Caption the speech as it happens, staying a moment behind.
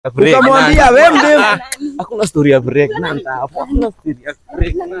Ukamwambia wewe mdem. Hakuna story ya pregnant hapo. Hakuna story ya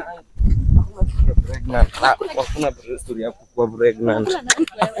pregnant. Hakuna story ya kuwa pregnant.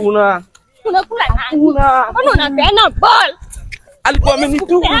 Hakuna. Unakula nani? Mbona unapeana ball? Alikuwa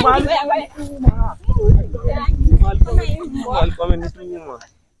amenituma. Alikuwa amenituma.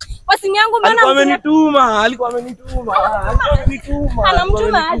 Wasimu yangu mbona alikuwa amenituma.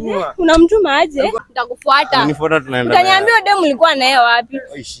 Anamtuma aje? Unamtuma aje? Nitakufuata. Unifuata tunaenda. Utaniambia demu ulikuwa naye wapi?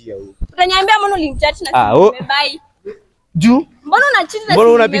 Ishia huko. Utaniambia mbona ulimchat na simu bye. Juu? Mbona unacheat na simu?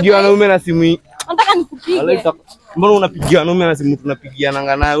 Mbona unapigia wanaume na simu hii? Nataka nikupige. Mbona unapigia wanaume na simu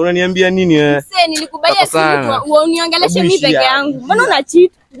tunapigiana naye? Unaniambia nini wewe? Sasa nilikubaia simu uniongeleshe mimi peke yangu. Mbona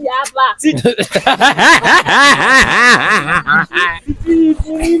unacheat hapa?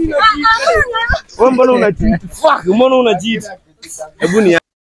 Mbona unacheat? Fuck, mbona unacheat? Hebu ni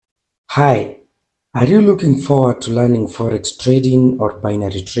Hi, are you looking forward to learning forex trading or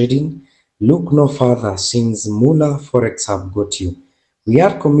binary trading? Look no further since Mula Forex Hub got you. We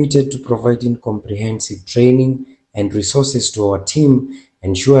are committed to providing comprehensive training and resources to our team,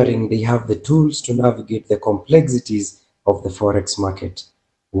 ensuring they have the tools to navigate the complexities of the forex market.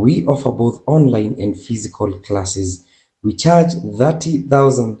 We offer both online and physical classes. We charge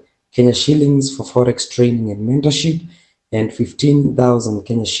 30,000 Kenya shillings for forex training and mentorship, and 15,000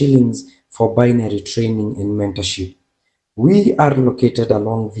 Kenya shillings for binary training and mentorship. We are located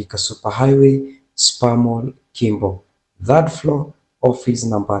along Vika Superhighway, Spar Mall, Kimbo, third floor, office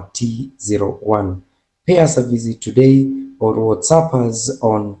number T01. Pay us a visit today or WhatsApp us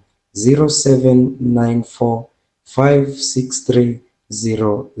on 0794 563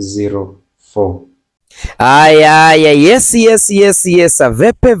 004. Aya, yes.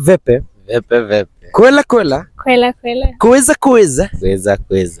 Vepe. Kwela. Kuweza.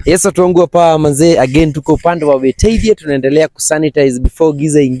 Yes, tuongua pa manze, again tuko upande wa Betadia, tunaendelea kusanitize before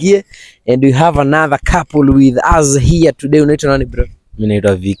giza ingie, and we have another couple with us here today. Unaitwa nani bro? Mimi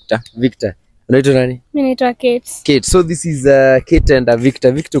naitwa Victor. Unaitwa nani? Mimi naitwa Kate. So this is Kate and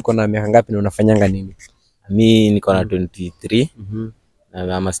Victor. Victor, uko na miaka ngapi na unafanyanga nini? Mimi niko na 23.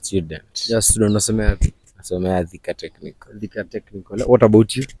 Na I'm a student. Just student. Unasomea wapi? Nasomea Thika Technical. What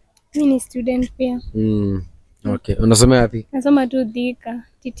about you? Mimi ni student pia. Okay. Unasomea wapi? Nasoma tu Thika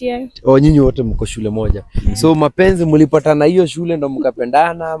TTI. Nyinyi wote mko shule moja. So mapenzi mlipatana hiyo shule ndo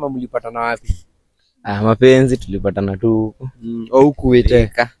mkapendana ama mlipatana wapi? Mapenzi tulipatana tu huku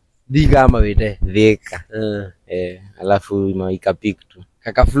Wete. Thika ama Wete? Thika. Alafu ikapik tu.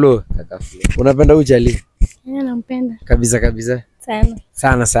 Kaka Flo. Unapenda uchali? Nampenda. Kabisa.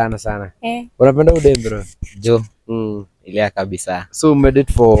 Sana. Unapenda udem bro? Jo. Ile kabisa. So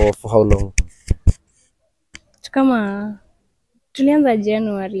umedate for how long? Kama tulianza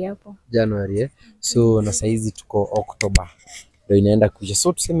January hapo. January. So na saizi tuko October. Ndio inaenda kuisha.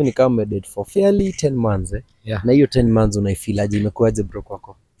 So tuseme ni kama umedate for fairly 10 months. Yeah. Na hiyo 10 months unaifeelaje? Imekuaje bro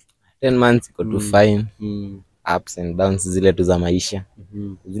kwako? 10 months iko tu fine. Ups and downs zile tu za maisha.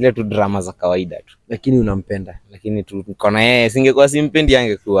 Zile tu drama za kawaida tu. Lakini unampenda. Lakini tuko na yeye, singekuwa simpendi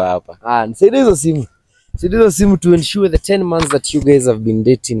angekuwa hapa. Nisaidie hizo simu to ensure the 10 months that you guys have been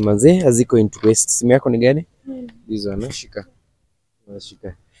dating manze haziko into waste. Simu yako ni gani? Hizo anashika.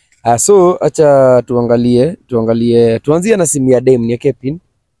 So acha tuangalie, tuanzie na simu ya dem. Niweke pin.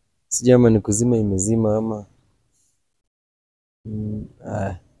 Sijama ni kuzima imezima ama.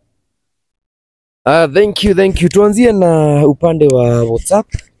 Thank you. Tuanzie na upande wa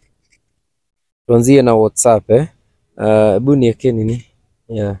WhatsApp. Hebu niweke nini?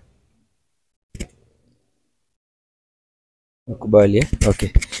 Yeah. Ukubali Okay.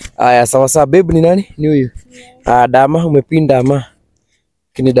 Aya, sawa babe, ni nani? Ni huyu. Dama, umepinda ama?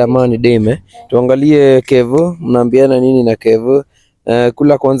 Kini Dama ni deme. Tuangalie Kevo, mnaambiana nini na Kevo?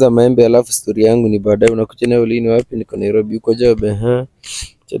 Kula kwanza maembe alafu story yangu ni baadaye. Unakuja nayo lini wapi? Niko Nairobi. Uko Jobe?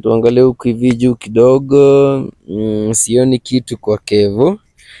 Tuangalie huku hivi juu kidogo. Sioni kitu kwa Kevo.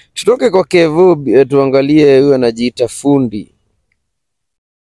 Tutoke kwa Kevo, tuangalie huyu anajiita fundi.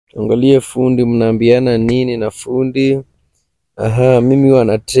 Tuangalie fundi, mnaambiana nini na fundi? Mimi huwa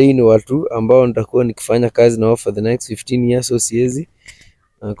na train watu ambao nitakuwa nikifanya kazi na wao for the next 15 years, so siwezi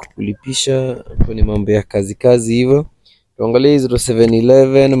kukulipisha kwenye mambo ya kazi hivyo. Tuangalie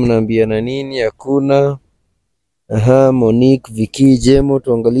 0711, mnaambiana nini? Hakuna. Monique, Vicky, Jemo,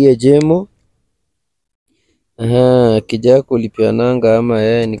 tuangalie Jemo. Kijako ulipiananga ama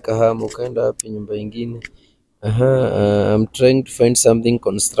yeye nikahamu kaenda wapi nyumba nyingine? I'm trying to find something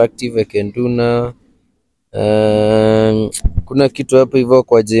constructive I can do now. Kuna kitu hapo hivyo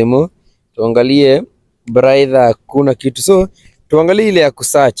kwa Jemo. Tuangalie brother, kuna kitu. So tuangalie ile ya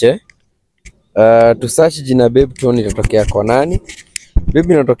kusearch. Tu search jina babe tuone itatokea kwa nani.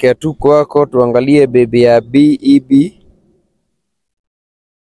 Baby inatokea tu kwako. Tuangalie baby ya BEB.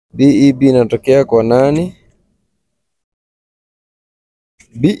 BEB inatokea kwa nani?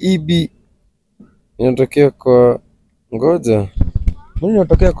 BEB inatokea kwa ngoja. Mbona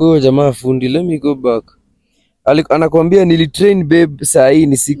inatokea kwa huyo jamaa fundi? Let me go back. Anakuambia nilitrain babe saa hii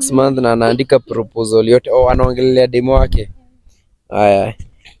ni 6 months na anaandika proposal yote. Anaongelea demo wake. Haya.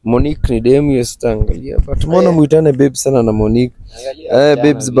 Monique ni demo hiyo sitaangalia. But mbona muitane babe sana na Monique?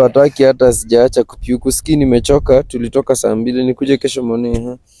 Babes bataki hata sijaacha kupiuku. Siki nimechoka. Tulitoka saa 2 nikuje kesho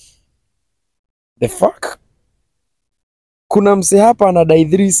morning. The fuck? Kuna mse hapa anadai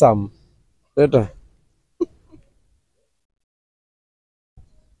threesome. Leta.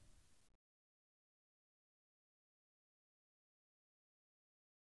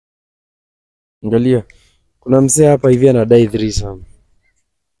 Angalia. Kuna mse hapa hivi anadai threesome.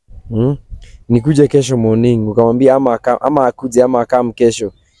 Nikuje kesho morning, ukamwambia ama akuje ama akam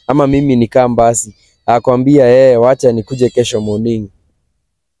kesho. Ama mimi nikam basi. Akwambia wacha nikuje kesho morning.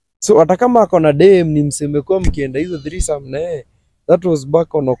 So hata kama ako na dem ni mseme kwa mkienda hizo threesome na that was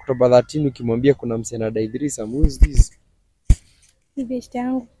back on October 13 ukimwambia kuna mse anadai threesome. Who is this? Ni best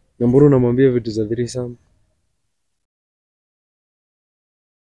yangu. Na mbona unamwambia vitu za threesome?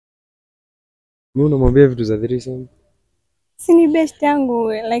 Mbona unamwambia vitu za threesome? Si ni best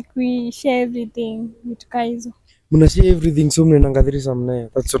yangu, like we share everything with Kaizo. Mna share everything so mnaenda threesome naye.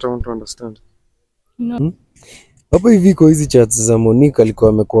 That's what I want to understand. No. Hapo hivi kwa hizi chats za Monica alikuwa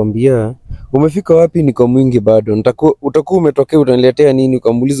amekuambia umefika wapi? Niko mwingi bado. Utakuwa umetokea utaniletea nini?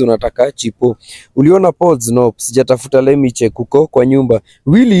 Ukamuuliza unataka chipo. Uliona pods? No, sijatafuta let me check uko kwa nyumba.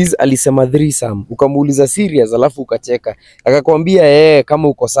 Willis alisema threesome. Ukamuuliza serious alafu ukacheka. Akakwambia kama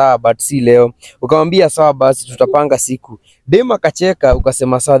uko sawa but si leo. Ukamwambia sawa basi tutapanga siku. Dem akacheka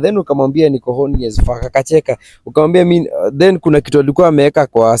ukasema sawa, then ukamwambia niko horny as fuck. Akacheka. Ukamwambia mimi then kuna kitu alikuwa ameweka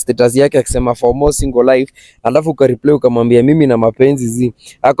kwa status yake akisema for more single life. Alafu reply ukamwambia mimi na mapenzi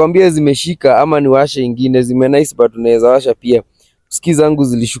akwambia zimeshika ama niwashe ingine, zime nice but unaweza washa pia. Ski zangu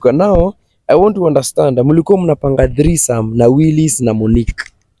zilishuka. Now I want to understand, mlikuwa mnapanga threesome na Willis na Monique?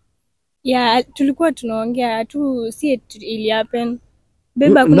 Yeah, tulikuwa tunaongea tu, si ili happen.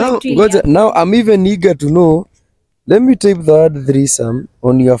 Beba kuna kitu ngoja, now I'm even eager to know. Let me type the word threesome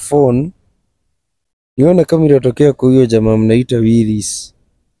on your phone. Nione kama itatokea kwa hiyo jamaa mnaita Willis.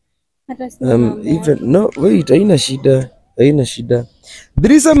 Even no wait, haina shida.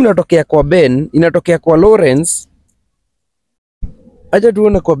 Threesome inatokea kwa Ben, inatokea kwa Lawrence. Acha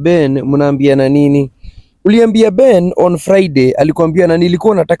tuone kwa Ben mnaambiana nini. Uliambia Ben on Friday, alikwambia na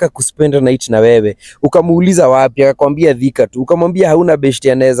nilikuwa nataka kuspend night na wewe. Ukamuuliza wapi? Akakwambia Thika tu. Ukamwambia hauna best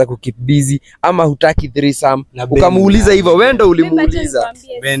anaweza kukeep busy ama hutaki threesome. Ukamuuliza hivyo, wewe ndo ulimuuliza.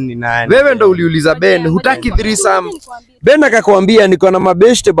 Ben ni nani? Wewe ndo uliuliza Ben hutaki threesome. Ben akakwambia niko na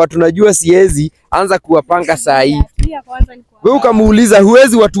mabest but unajua siezi anza kuwapanga saa hii. Wewe ukamuuliza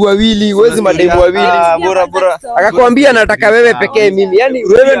huwezi watu wawili, huwezi mademu wawili. Bora. Akakwambia nataka wewe pekee mimi. Yaani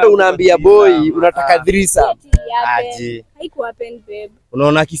wewe ndo unaambia boy unataka threesome. Aje. Haikuhappen babe.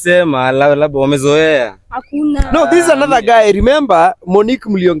 Unaona akisema labda wamezoea. Hakuna. No, this is another guy. Remember Monique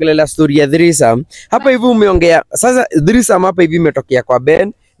mliongelea story ya threesome. Hapa hivi umeongea. Sasa threesome hapa hivi imetokea kwa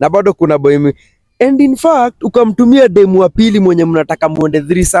Ben na bado kuna boy. And in fact ukamtumia demu wa pili mwenye mnataka muende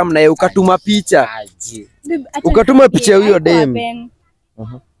threesome na yeye ukatuma picha. Ukatuma picha huyo dem.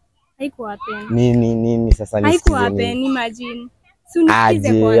 Haikuhappen. Nini sasa ni haikuhappen, imagine.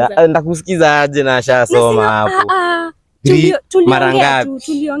 Sunisikize kwanza. Ndakusikiza aje na ashasoma hapo. Mara ngapi?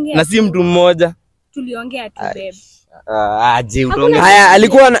 Tuliongea. Na si mtu mmoja. Tuliongea tu babe. Aje utaongea. Haya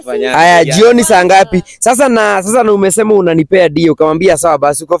alikuwa haya jioni saa ngapi? Sasa na umesema unanipea dio, ukamwambia sawa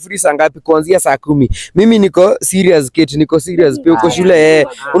basi uko free saa ngapi? Kuanzia saa 10. Mimi niko serious Kate, niko serious pia uko shule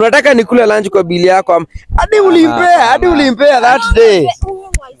unataka nikule lunch kwa bili yako. Hadi ulimpea that day.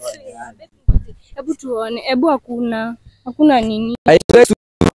 Hebu tuone, hebu hakuna nini.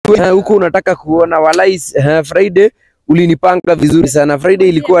 Huko unataka kuona walai Friday ulinipanga vizuri sana. Friday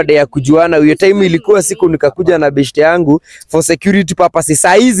ilikuwa day ya kujuana. Hiyo time ilikuwa siku nikakuja na best yangu for security purposes.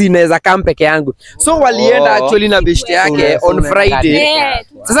 Saa hizi inaweza kama peke yangu. So walienda actually na best yake on Friday.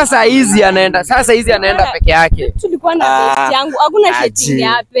 Sasa saa hizi anaenda peke yake. Tulikuwa na best yangu. Hakuna chatting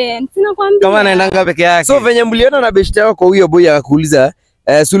happen. Sinakwambia. Kama anaenda peke yake. So venye mlienda na best yako huyo boy akakuuliza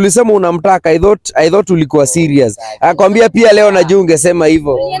sulisema unamtaka. I thought ulikuwa serious. Akwambia pia leo najua ungesema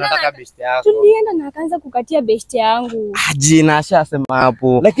hivyo. Unataka best yako. Tulienda na akaanza kukatia best yangu. Aje na ashasema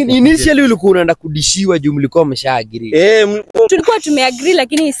hapo. Lakini initially ulikuwa unaenda kudishiwa juu mlikuwa mmeshaagree. Tulikuwa tumeagree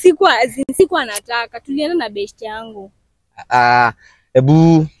lakini sikuwa nataka. Tulienda na best yangu.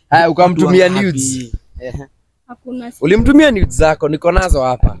 Hebu ukamtumia nudes. Hakuna. Ulimtumia nudes zako, niko nazo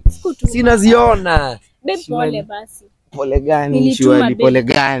hapa. Sikutuma. Sinaziona. Babe, pole basi. Pole gani? Nilituma, Shwari, babe. pole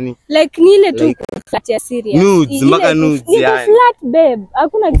gani? Like ni ile tu flat ya serious. Nudes, mpaka nudes Niko yani. flat babe.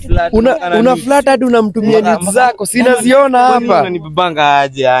 Hakuna kitu. Flat. Una flat hadi unamtumia nudes zako. Sinaziona hapa. Unanibebanga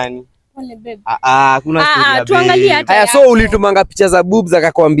aje yani? Pole babe. Kuna story. Tuangalie hata. Haya, so ulitumanga picha za boobs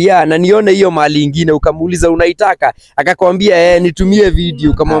akakwambia na nione hiyo mahali ingine, ukamuuliza unaitaka, akakwambia nitumie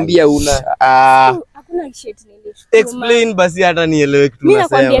video, ukamwambia una. Hakuna shit nilishukuru. Explain basi hata nielewe kitu Mimi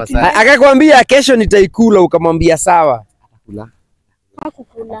nakwambia unasema sasa. Akakwambia kesho nitaikula, ukamwambia sawa.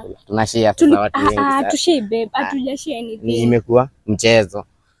 Hakukula. Tunashare tu watu wengi. Tushare babe. Hatujashare anything. Ni imekuwa mchezo.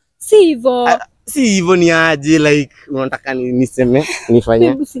 Si hivyo. Si hivyo ni aje like unataka niseme nifanye?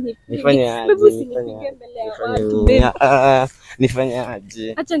 Babe, usinipige. Nifanye aje? Babe, usinipige mbele ya watu babe. Nifanye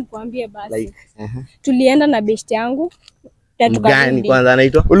aje? Acha nikwambie basi. Like Tulienda na best yangu. mgani kwanza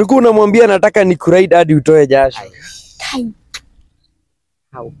anaitwa? Ulikuwa unamwambia nataka nikuride hadi utoe jasho.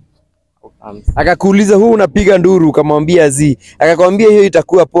 Akakuuliza huu unapiga nduru, ukamwambia zi. Akakwambia hiyo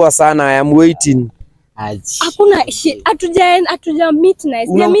itakuwa poa sana, I am waiting. Hakuna shit. Hatuja meet na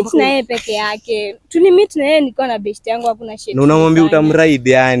yeye. Meet na yeye peke yake. Tuli meet na yeye niko na best yangu, hakuna shit. Na unamwambia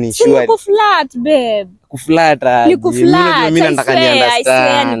utamride yani sure. Niko flat babe. Kuflat aje? Niko flat. Mimi nataka ni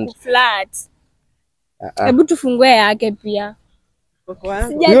understand. Niko flat. Hebu tufungue yake pia.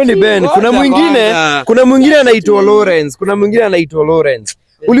 Hiyo ni Ben. Kuna mwingine anaitwa Lawrence.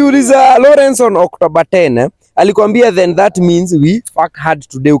 Uliuliza Lawrence on October 10, alikwambia then that means we fuck hard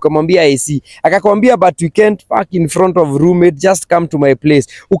today. Ukamwambia AC. Akakwambia but we can't fuck in front of roommate, just come to my place.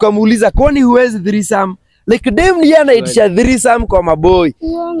 Ukamuuliza kwani huwezi threesome? Like dem ni anaitisha threesome kwa maboy.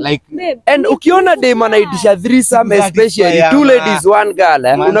 Like and ukiona dem anaitisha threesome especially two ladies one girl,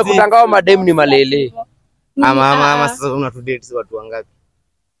 unakutangao madem ni malele. Ama sasa unatudate si watu wangapi?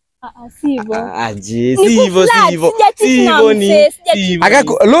 Sivyo. Aje, sivyo.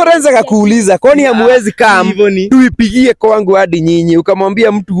 Lawrence akakuuliza kwani hamwezi kama tuipigie kwangu hadi nyinyi?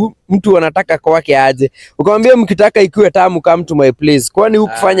 Ukamwambia mtu anataka kwake aje. Ukamwambia mkitaka ikiwe tamu come to my place. Kwani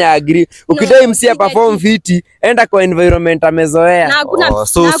hukufanya agree? Ukidai msia perform fiti, enda kwa environment amezoea. Na hakuna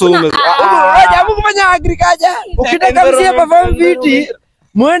kufanya agree kaja. Ukitaka msia perform fiti,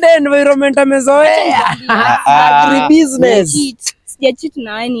 muende environment amezoea. Agree business. Sijachit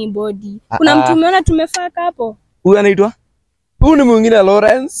na anybody. Kuna mtu umeona tumefaka hapo? Huyu anaitwa? Huyu ni mwingine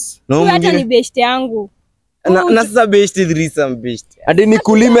Lawrence. Huyu hata ni best yangu. Na sasa best threesome best. Hadi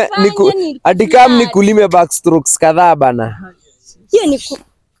nikulime backstrokes kadhaa bana. Hiyo ni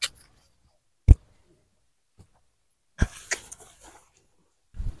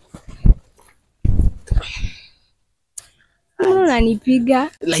unanipiga.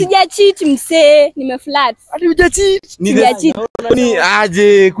 Sijachit msee, nimeflat. Hadi hujachit. Sijachit. Ni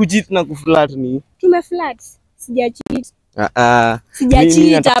aje kucheat na kuflat ni? Tumeflat. Sijachit. Sijachit.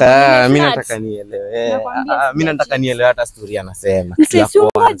 Mimi Mimi nataka nielewe. Mimi nataka nielewe hata story anasema. Msee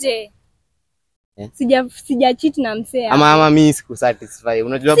ngoje. Sijachit na msee. Ama mimi siku satisfy.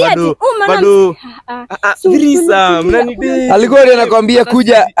 Unajua bado threesome mnanidate. Alikuwa anakuambia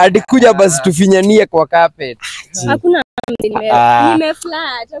kuja basi tufinyanie kwa carpet. Hakuna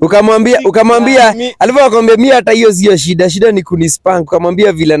nimeflat. Ukamwambia alivyokuambia mimi hata hiyo sio shida ni kunispank.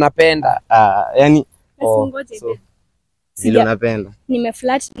 Ukamwambia vile napenda. Yani vile napenda.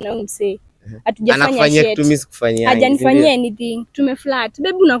 Nimeflat na msee. Hatujafanya anafanyia shit. kitu mimi sikufanyia. Hajanifanyia anything. Tumeflat.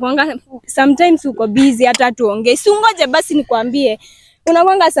 Babe unakuanga sometimes uko busy hata tuongee. Si ungoje basi nikwambie.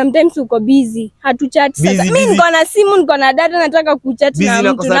 Unakuanga sometimes uko busy. Hatuchat sasa. Mimi niko na simu, niko na data, nataka kuchat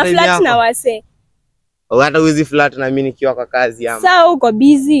na mtu na flat na wase. Hata uwezi flat na mimi nikiwa kwa kazi ama. Sasa uko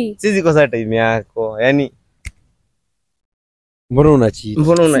busy. Sisi kwa time yako. Yaani mbona una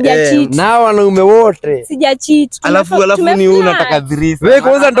cheat? Na wanaume wote. Sija cheat. Alafu ni unataka threesome. Wewe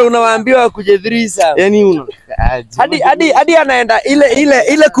kwanza ndo unawaambiwa kuje threesome. Yaani unataka hadi anaenda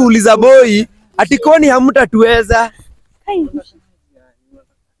ile kuuliza boy atikoni hamtatuweza.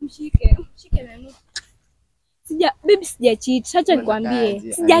 Mshike nani? Baby sija cheat. Acha nikwambie.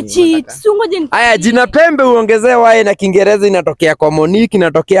 Sija cheat. Ngoje haya jina pembe uongezee wae na Kiingereza inatokea kwa Monique,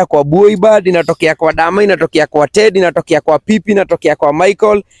 inatokea kwa Boybird, inatokea kwa Dama, inatokea kwa Ted, inatokea kwa Pipi, inatokea kwa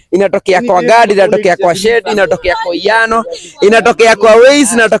Michael, inatokea kwa Gadi, inatokea kwa Shed, inatokea kwa Yano, inatokea kwa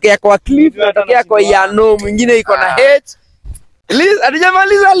Waze, inatokea kwa Cliff, inatokea kwa Yano, mwingine iko na H. Liz,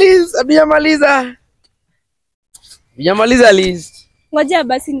 hatujamaliza list. Ngoja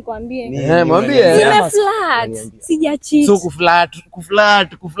basi nikwambie. Mwambie. Nimeflat. Sija cheat. So kuflat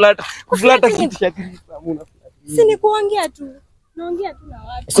akitisha threesome. Si ni kuongea tu. Naongea tu na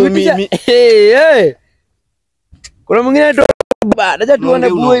watu. So mimi kuna mwingine bad. Acha tuone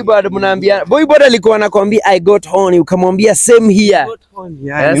boy bad mnaambia. Boy bad alikuwa anakuambia I got horny, ukamwambia same here.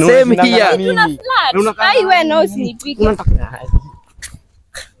 Same here. Tuna flat. Ai wewe na usinipike. Unataka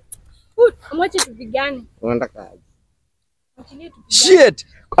Mwache tupigane. unataka Shit.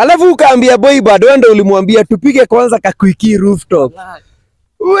 Alafu ukaambia boy bad wewe ndio ulimwambia tupige kwanza kakwiki rooftop.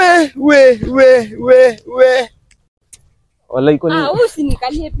 We. wala iko ni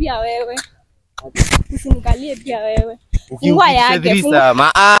Usinikalie pia wewe. Usinikalie pia wewe. Fungua yake. Fungua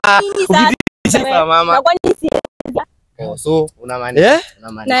mama. Na kwani si So unamaanisha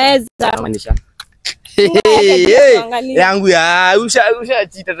naweza. unamaanisha Hey. yangu ya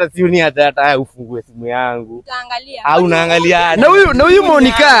ushachita hata sioni hata ufungue simu yangu. Utaangalia. Au unaangalia Na huyu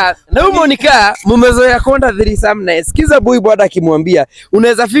Monica mumezoea kwenda threesome night. Sikiza boy bwana akimwambia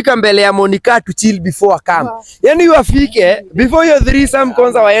unaweza fika mbele ya Monica to chill before come. Yaani huyu afike before your threesome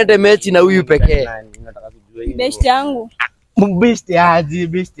kwanza waende mechi na huyu pekee. Nataka kujua hiyo. Best yangu. Best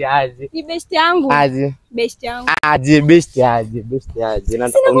aje. Ni best yangu. Aje. Best yangu. Best aje.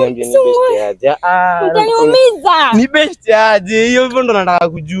 Nataka uniambie ni best aje. Utaniumiza. Ni best aje. Hiyo hivyo ndo nataka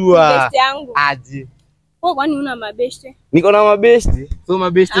kujua. Best yangu. Aje. Wewe kwani una mabeste? Niko na mabesti. So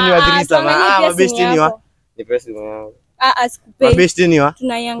mabesti ni wa Drisa. Mabesti ni wa. Ni pesa yangu. Sikupei. Mabesti ni wa.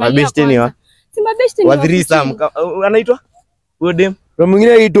 Tunaiangalia. Mabesti ni wa. Si mabeste ni wa Drisa. Anaitwa? Huyo dem. Na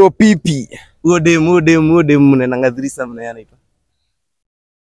mwingine anaitwa Pipi. Huyo dem mnaenda Drisa mna anaitwa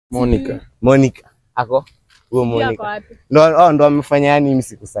Monica. Ako? Huyo Monica. Ndo amefanya yani mimi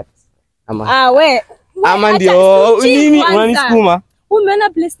sikusaki. Ama ndio nini unanisukuma? Umeona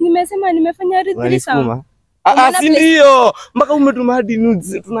place nimesema nimefanya Drisa. Si ndio. Mpaka umetuma hadi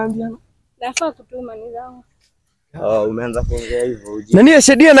nudes tunaambiana. Nafaa kutuma ni zangu. Umeanza kuongea hivyo. Nani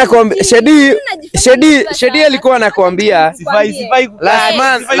Shedi anakuambia Shedi alikuwa anakuambia Sifai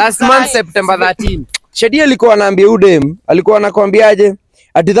last month September 13. Shedi alikuwa anaambia udem, alikuwa anakuambiaje?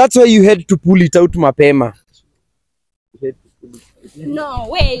 At that's why you had to pull it out mapema. No,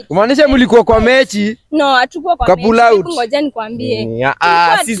 wait. Kumaanisha mlikuwa kwa mechi? No, hatukuwa kwa mechi. Ngoja nikwambie.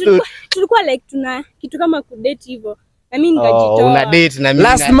 Tulikuwa like tuna kitu kama kudate hivyo. Na mimi nikajitoa. Una date na mimi.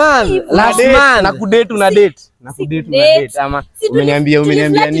 Last month. Na kudate una date. Na kudate una date ama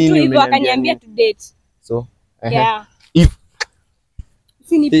umeniambia nini? Hivyo akaniambia to date. So, yeah. If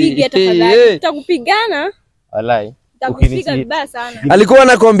Usinipige tafadhali. Tutakupigana. Wallahi. Takupiga vibaya sana. Alikuwa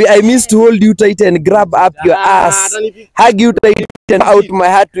anakuambia I miss to hold you tight and grab up your ass. Hug you tight and out my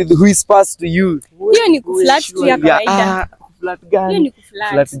heart with whispers to you. Hiyo ni kuflat tu ya kawaida. Flat gani? Hiyo ni kuflat.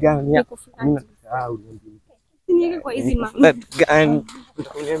 Flat gani? Ni kuflat. Niweke kwa hizi ma. Flat gani?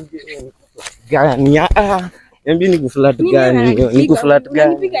 Gani? Niambie ni kuflat gani? Ni kuflat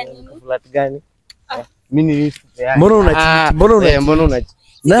gani? Nipiga nini? Flat gani? Mimi Mbona unacheat? Mbona unacheat?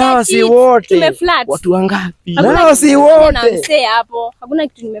 Na si wote. Tumeflat. Watu wangapi? Na si wote. Na msee hapo. Hakuna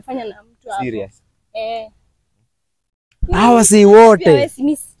kitu nimefanya na mtu hapo. Serious. Hawa si wote.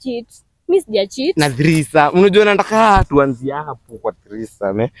 Mimi si cheat. Mimi sija cheat. Na Drisa, unajua nataka tuanzie hapo kwa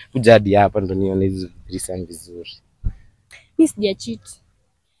Drisa, kujadi hapa ndo nione hizo Drisa vizuri. Mimi sija cheat.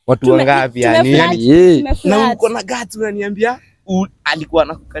 Watu wangapi yani? Na uko na guts unaniambia alikuwa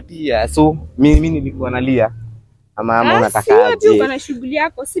anakukatia. So mimi nilikuwa nalia. Ama unataka aje? Si wewe uko na shughuli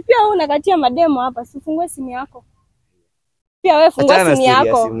yako. Si pia wewe unakatia mademo hapa. Sifungue simu yako. Pia wewe fungua simu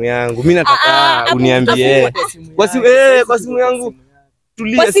yako. Simu yangu. Mimi nataka uniambie. Kwa simu yangu.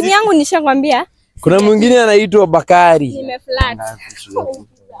 Tulia. Kwa simu yangu nishakwambia. Kuna mwingine anaitwa Bakari. Nimeflat.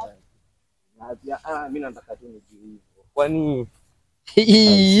 Mimi nataka tu nijue hivyo. Kwani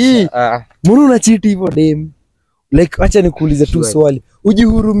mbona unacheat hivyo dem? Like acha nikuulize tu swali.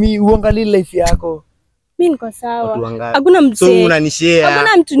 Ujihurumii, uangalie life yako. Mimi niko sawa. Hakuna mtu. So unanishare.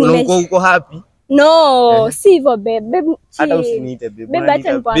 Hakuna mtu uko happy? No, si hivyo babe. Hata usiniite babe. Babe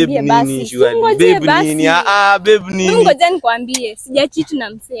acha nikwambie basi. Babe nini? Babe nini? Ngoja nikwambie. Sija cheat na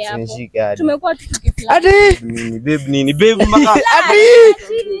msee hapo. Tumekuwa tukiflat. Ati nini babe nini? Babe mpaka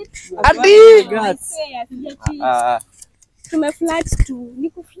ati tumeflat tu.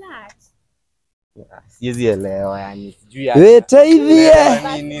 Niko flat. Siwezi elewa yani. Sijui weta hivi.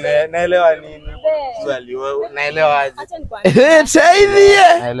 Naelewa nini? Swali wewe naelewa aje? Acha nikwambie. Weta hivi.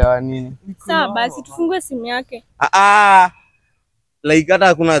 Naelewa nini? Sawa basi tufungue simu yake. Like hata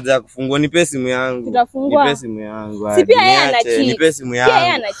hakuna haja ya kufungua, nipe simu yangu. Tutafungua. Nipe simu yangu. Si pia yeye ana cheat. Nipe simu yangu. Pia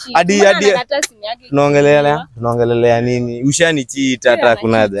yeye ana cheat. Hadi anakata simu yake. Tunaongelelea nini? Ushani cheat hata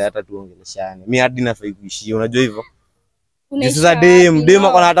hakuna haja hata tuongeleshane. Mimi hadi nafai kuishia, unajua hivyo? Sasa dem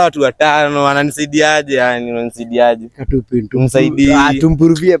akona hata watu watano, ananisaidiaje yani? Unanisaidiaje? Tumsaidie.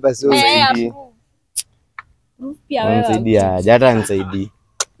 Tumpuruvie basi wewe. Pia wewe. Unanisaidiaje? Hata anisaidie.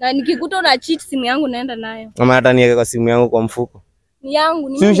 Na nikikuta una cheat simu yangu naenda nayo. Mama hata niweke kwa simu yangu kwa mfuko. Ni yangu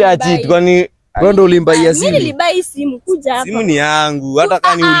ni Si mimi. usha cheat kwani wewe ndo ulimbaia simu? Mimi nilibai simu kuja hapa. simu ni yangu. Hata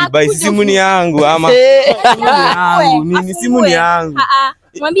kani ulibai simu ni yangu ama nini simu ni yangu.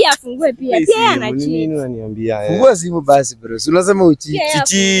 Mwambie afungue pia. Pia yeye ana cheat. Nini unaniambia? Fungua simu basi bro. Si unasema ucheat.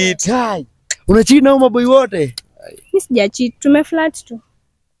 Cheat. Una cheat na maboy wote? Mimi sija cheat, tumeflirt tu.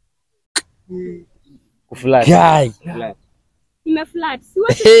 Kuflirt. Guy. Nimeflirt. Si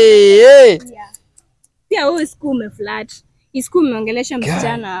wote. Hey. Pia wewe siku umeflirt. Isiku umeongelesha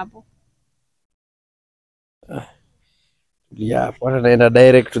msichana hapo. Yeah, watu naenda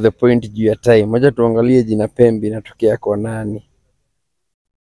direct to the point juu ya time. Moja tuangalie jina Pembe inatokea kwa nani?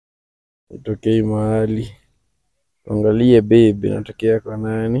 Itokei mahali. Tuangalie babe inatokea kwa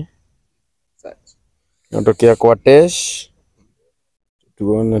nani? Inatokea kwa Tesh.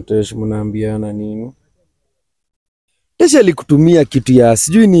 Tuone Tesh mnaambiana nini? Tesh alikutumia kitu ya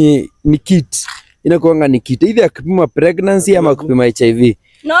sijui ni kit. Inakuanga ni kit. Either kupima pregnancy ama kupima HIV.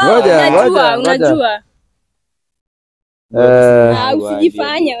 No, Ngoja. unajua.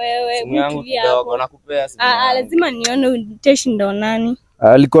 Usijifanye wewe. Mtulia hapo. Nakupea simu. Lazima nione Tesh ndo nani.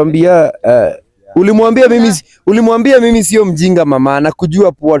 Alikwambia ulimwambia mimi sio mjinga mama, na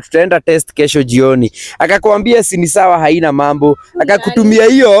kujua poa tutaenda test kesho jioni. Akakwambia si ni sawa, haina mambo. Akakutumia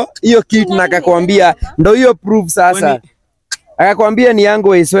hiyo kit na akakwambia ndio hiyo proof sasa. Akakwambia ni yangu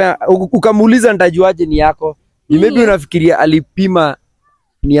wewe, ukamuuliza nitajuaje ni yako? Maybe unafikiria alipima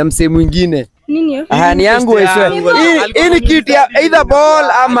ni ya msee mwingine. Nini hiyo? Ni yangu wewe. Hii ni kit ya either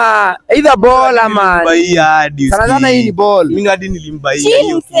ball ama sana hii ni ball. Mimi hadi nilimbaia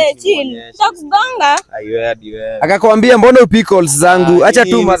Chill. Takugonga. Ayo hadi wewe. Akakwambia mbona pickles zangu? Acha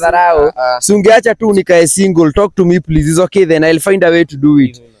tu madharau. Sungeacha tu nikae single. Talk to me please. It's okay then I'll find a way to do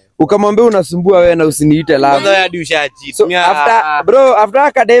it. Ukamwambia unasumbua wewe na usiniite love. Kwanza hadi ushacheat. So, after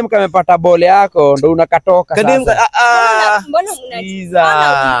academic kamepata ball yako ndo unakatoka sasa. Mbona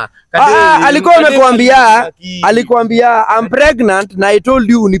unacheza? Alikuwa alikwambia I'm pregnant na I told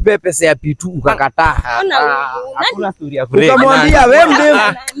you unipe pesa ya pitu ukakataa. Hakuna story ya break. Ukamwambia wewe mdem.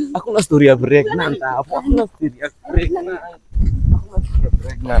 Hakuna story ya pregnant hapo. Hakuna story ya pregnant.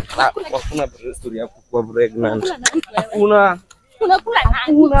 Hakuna story ya kuwa pregnant. Hakuna. Unakula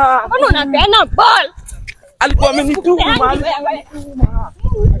nani? Mbona unapeana ball? Alikuwa amenituma.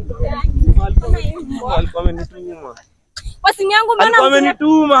 Alikuwa amenituma. Kwa simu yangu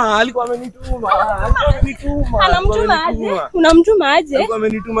mbona Alikuwa amenituma. Anamtuma aje? Unamtuma aje? Alikuwa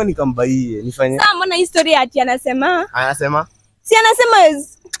amenituma nikambaie. Nifanye. Sasa mbona historia ati anasema? Anasema? Si anasema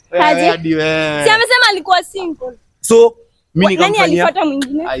aje? Hadi wewe. Si amesema alikuwa single. So mimi nikamfanyia. Nani alifuata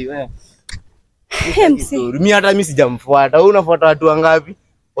mwingine? Aiwe. MC. Mimi hata mimi sijamfuata. Wewe unafuata watu wangapi?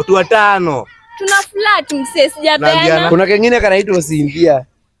 Watu 5. Tuna flirt msee, sijapeana. Kuna kingine kanaitwa Cynthia.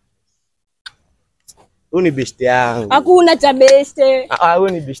 Huyu ni best yangu. Hakuna cha best. Huyu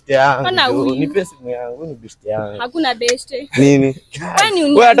ni best yangu. Kana huyu. Nipe simu yangu, huyu ni best yangu. Hakuna best. Nini?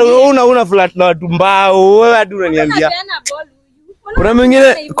 Wewe hata una flirt na watu mbao. Wewe hadi unaniambia. Unapeana ball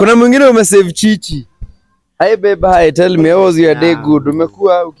huyu. Kuna mwingine umesave chichi. Hi babe, hi, tell me how was your day? Good.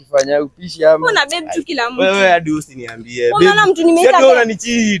 Umekuwa ukifanya upishi ama? Una babe tu kila mtu. Wewe hadi usiniambie. Unaona mtu nimeita babe. Wewe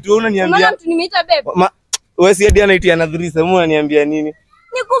unanicheat, wewe unaniambia. Unaona mtu nimeita babe. Wewe si hadi anaita na Drisa, wewe unaniambia nini?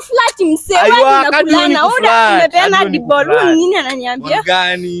 Ni kuflirt msee, wewe unakulana. Umepeana hadi ball. Huyu nini ananiambia?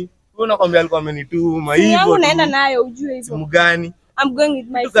 Gani? Wewe unakwambia alikuwa amenituma hivyo. Yangu naenda nayo ujue hivyo. Simu gani? I'm going with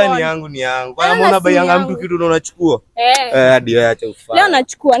my phone. Tukani yangu ni yangu. Kama unaona bai yanga mtu kitu unachukua. Hadi wewe acha ufanye. Leo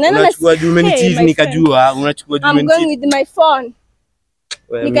nachukua. Unachukua juu umenicheat nikajua. Unachukua juu umenicheat. I'm going with my phone.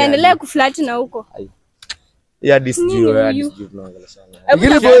 Nikaendelea kuflirt na huko. Ya disjio tunaongeleshana. Hebu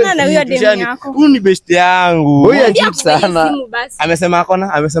na huyo demu yako. Huyu ni best yangu. Huyu ajip sana. Amesema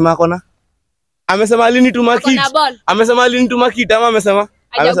akona. Amesema alinituma kitu. Amesema alinituma kitu ama amesema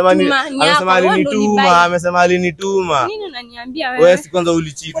alinituma. Nini unaniambia wewe? Wewe si kwanza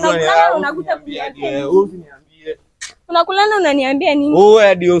ulicheat. Unakulana unaniambia nini? Wewe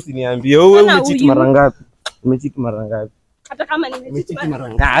hadi usiniambie. Wewe umecheat mara ngapi? Umecheat mara ngapi? Hata kama nimecheat mara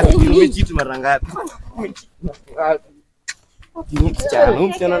ngapi? Umecheat mara ngapi?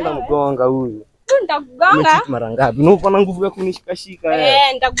 Msichana ndo mgonga huyu. Nitakugonga. Umecheat mara ngapi? Uko na nguvu ya kunishikashika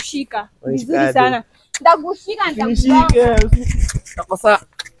nitakushika. Vizuri sana. Nitakushika. Sasa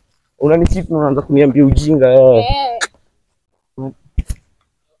unanicheat na unaanza kuniambia ujinga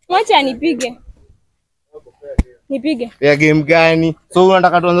Mwacha nipige. Fair game gani? So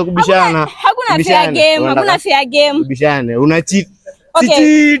unataka tuanze kubishana? Hakuna fair game, hakuna fair game. Kubishane. Una cheat.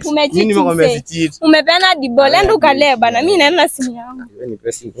 Okay, Mimi nimekwambia si cheat. Umepeana dibole ndo ukalee bana. Mimi naenda simu yangu. Wewe ni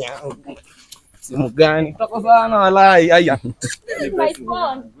pesa yangu. Simu gani? Toka sana walai. Haya. My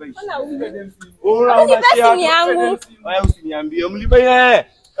phone. Ona huyu. Una simu yangu. Wewe usiniambie. Mlibaia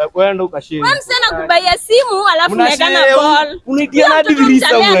kwenda ukashare. Wewe msana kubaia simu alafu unawekana ball. Unaitia hadi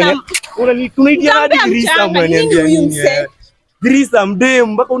dirisa mwenye. Unaitia hadi dirisa mwenye nini? Dirisa mdem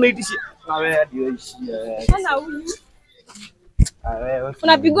mpaka unaitishia. Na wewe hadi waishia. Ona huyu.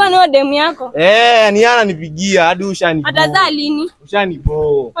 Unapigwa na demu yako? Ni ana nipigia hadi ushani. Atazaa lini? Ushani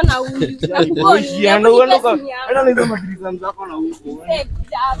bo. Ona huyu. Ushia ndio uondoka. Ana nizo madiriza mzako na huko.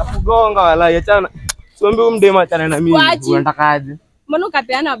 Kugonga walai achana. Siombe umdema achana na mimi. Unatakaje? Mbona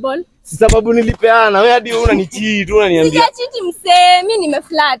ukapeana ball? Si sababu nilipeana. Wewe hadi unanicheat, unaniambia. Sijacheat msee, mimi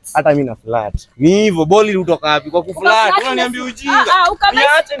nimeflat. Hata mimi na flat. Ni hivyo ball ilitoka wapi? Kwa kuflat. Unaniambia ujinga.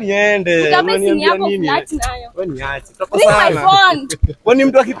 Niache niende. Unaniambia nini? Wewe niache. Toka sana. Kwani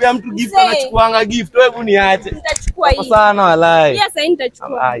mtu akipea mtu gift anachukuanga gift? Wewe uniache. Nitachukua hii. Toka sana walai. Pia sasa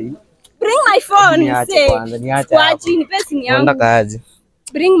nitachukua. Ai. Bring my phone. Niache kwanza, niache. Waachi ni pesa ni yangu. Unataka aje?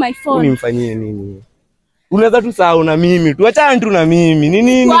 Bring my phone. Unimfanyie nini? Unaweza tu sahau na mimi tu. Achana tu na mimi. Ni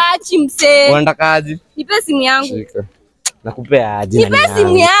nini? Waachi msee. Unataka aje? Nipe simu yangu. Shika. Nakupea aje? Nipe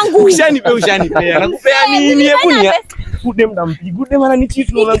simu yangu. Ushanipea. Nakupea nini? Hebu ni kude mdampiga. Kude maana ni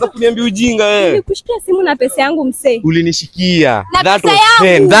cheat unaanza kuniambia ujinga wewe. Nilikushikia simu na pesa yangu msee. Ulinishikia.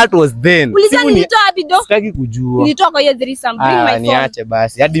 That was then. Ulizani nilitoa wapi do? Sitaki kujua. Nilitoa kwa hiyo threesome. Bring my phone. Niache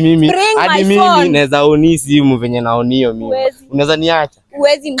basi. Hadi mimi naweza oni simu venye naonio mimi. Unaweza niacha?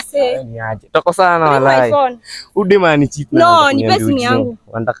 Uwezi msee. Niache. Toka sana walai. Ude maana ni cheat. No, nipe simu yangu.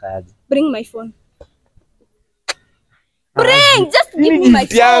 Unataka aje? Bring my phone. Just give me my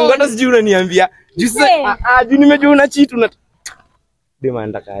phone. Yangu hata sijui unaniambia. Juu nimejua una cheat una. Dema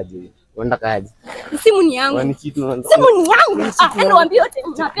nataka aje? Unataka aje? Simu ni yangu. Wani cheat una. Simu ni yangu. Ndio waambie yote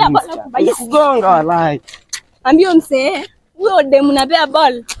mnapea ball kubaia. Kugonga walai. Ambie msee, huyo demu napea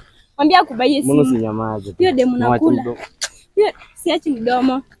ball. Mwambie akubaie simu. Mbona usinyamaze? Hiyo demu nakula. Hiyo siachi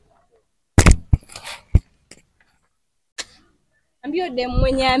mdomo. Ambie demu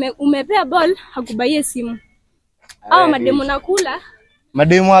mwenye umepea ball hakubaie simu. Mademu nakula.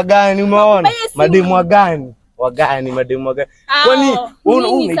 Mademu wa gani umeona? Mademu wa gani? Mademu wa gani?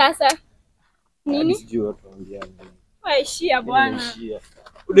 Kwani nini sasa? Nini? Sijui tuambia. Waishia bwana.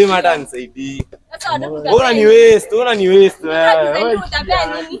 Ude mata nisaidie. Unani waste wewe.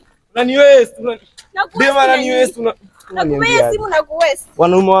 Utapea nini? Unani waste. Dema nani waste una. Nakupea simu na kuwaste.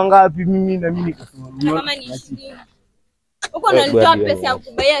 Wanaume wangapi mimi na mimi nikasema. Kama ni 20. Uko unalitoa pesa ya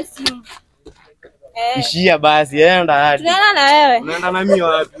kubaia simu. Ishia basi, enda hadi. Tunaenda na wewe.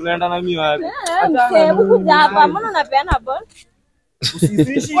 Unaenda na mimi wapi? Ukuja hapa, mbona unapeana ball?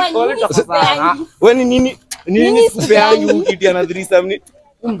 Usisishi kole tafadhali. Wewe nini sikupeangi ukitia na threesome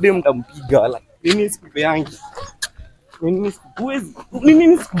umdem mtampiga wala. Nini sikupeangi? Nini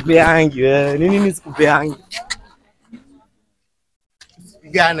sikupeangi?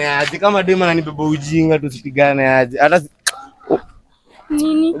 Sipigane aje kama dema ananibeba ujinga tusipigane aje. Hata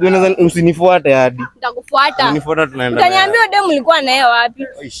nini? Unaweza usinifuate hadi. Nitakufuata. Unifuata tunaenda. Utaniambia demu ulikuwa naye wapi?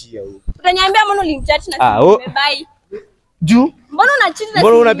 Ishia huko. Utaniambia mbona ulimchat na simu? Bye. Juu? Mbona unachit na simu?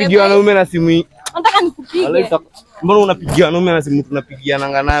 Mbona unapigiwa na mume na simu hii? Nataka nikupige. Mbona unapigiwa na mume na simu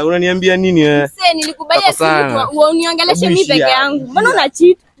tunapigiana naye? Unaniambia nini wewe? Sasa nilikubaia simu uniongeleshe mimi peke yangu. Mbona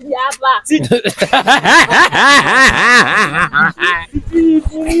unachit hapa?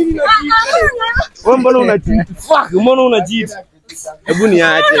 Mbona unachit? Fuck, mbona unachit? Hebu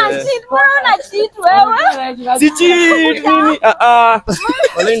niache. Mbona cheat wewe? Si cheat nini?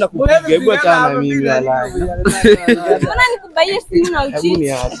 Wala enda kupiga. Hebu achana na mimi wala. Mbona nikubaie simu na ucheat? Hebu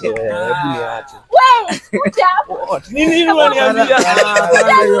niache. Wewe, kuja hapo. Nini unaniambia?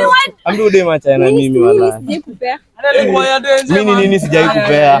 Ambia udema achana na mimi wala. Mimi sijai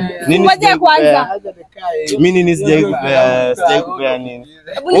kupea. Ngoja kwanza. Mimi sijai kupea nini?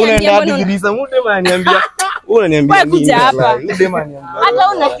 Unaenda hadi dirisa mudema ananiambia. Unaniambia nini? Kuja hapa. Hata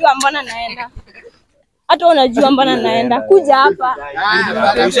unajua mbona naenda. Kuja hapa.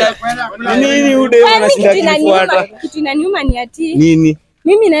 Nini udema anashinda kufuata? Kitu inaniuma ni ati. Nini?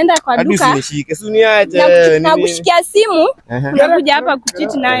 Mimi naenda kwa duka. Hadi usinishike. Si uniache. Na kushikia simu, unakuja hapa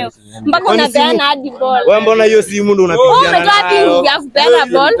kuchiti nayo. Mpaka unapeana hadi ball. Wewe mbona hiyo simu ndo unapigiana nayo? Umetoa nguvu ya kupeana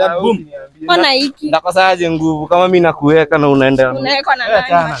ball. Mbona hiki? Ndakosaje nguvu kama mimi nakuweka na unaenda. Unaweka na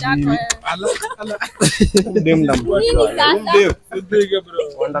nani mashaka. Nini sasa?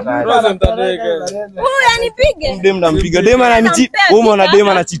 Huyu anipige. Dem ndampiga. Dem ananicheat. Wewe umeona dem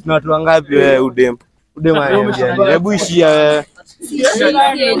anacheat na watu wangapi wewe udem? Udem ananiambia. Hebu ishia wewe.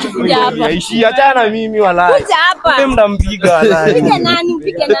 Kuja hapa. Ishi achana mimi wala. Kuja hapa. Mimi mtampiga wala. Mpige nani?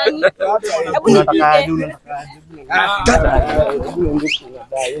 Mpige nani? Hebu nipige.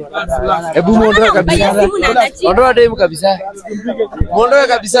 Hebu muondoe kabisa. Ondoa demu kabisa. Muondoe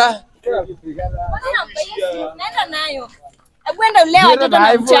kabisa. Naenda nayo. Hebu enda uleo watoto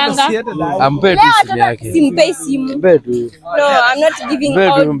na mchanga. Ampe tu simu yake. Simpei simu. Mpe tu. No, I'm not giving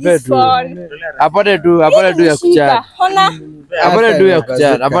out this phone. Apate tu ya kuchat. Ona. Apate tu ya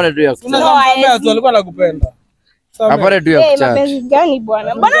kuchat. Apate tu ya kuchat. Unasamea tu alikuwa anakupenda. Apate tu ya kuchat. Mapenzi gani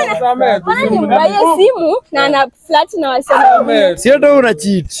bwana? Mbona nimbaye simu na ana flat na wasema. Sio ndo una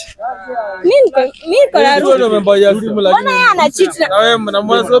cheat. Mimi niko na Wewe ndio umembaia simu lakini. Mbona yeye ana cheat Na wewe na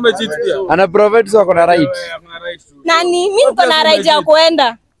mwanzo umecheat pia. Ana provide sio kuna right. Nani? Mimi niko na right ya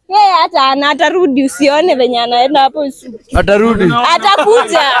kuenda. Yeye hata atarudi, usione venye anaenda hapo. Atarudi.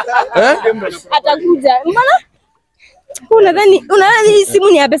 Atakuja. Atakuja. Mbona? Unadhani hii simu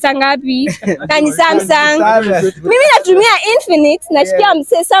ni ya pesa ngapi? Ni Samsung. Mimi natumia Infinix, nashikia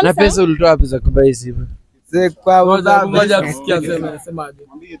Samsung. Na pesa ulitoa pesa kubai simu? Ngoja kusikia semaje.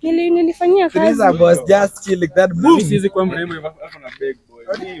 Nilifanyia kazi. Was just chill like that. Boom. Sisi kwa mrembo hapo na big boy.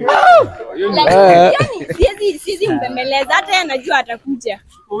 Like, siwezi mbembeleza, hata yeye anajua atakuja.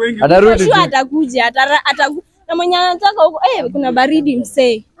 Atarudi. Atakuja, na mwenye anataka huko, kuna baridi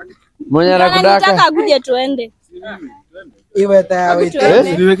msee. Mwenye anakudaka. Anataka akuje tuende. Iwe tayari.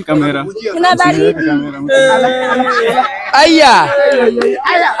 Niweke kamera. Kuna baridi. Aya.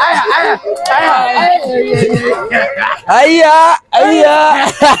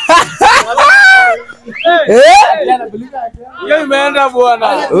 Yeye imeenda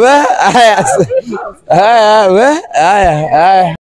bwana. We, aya.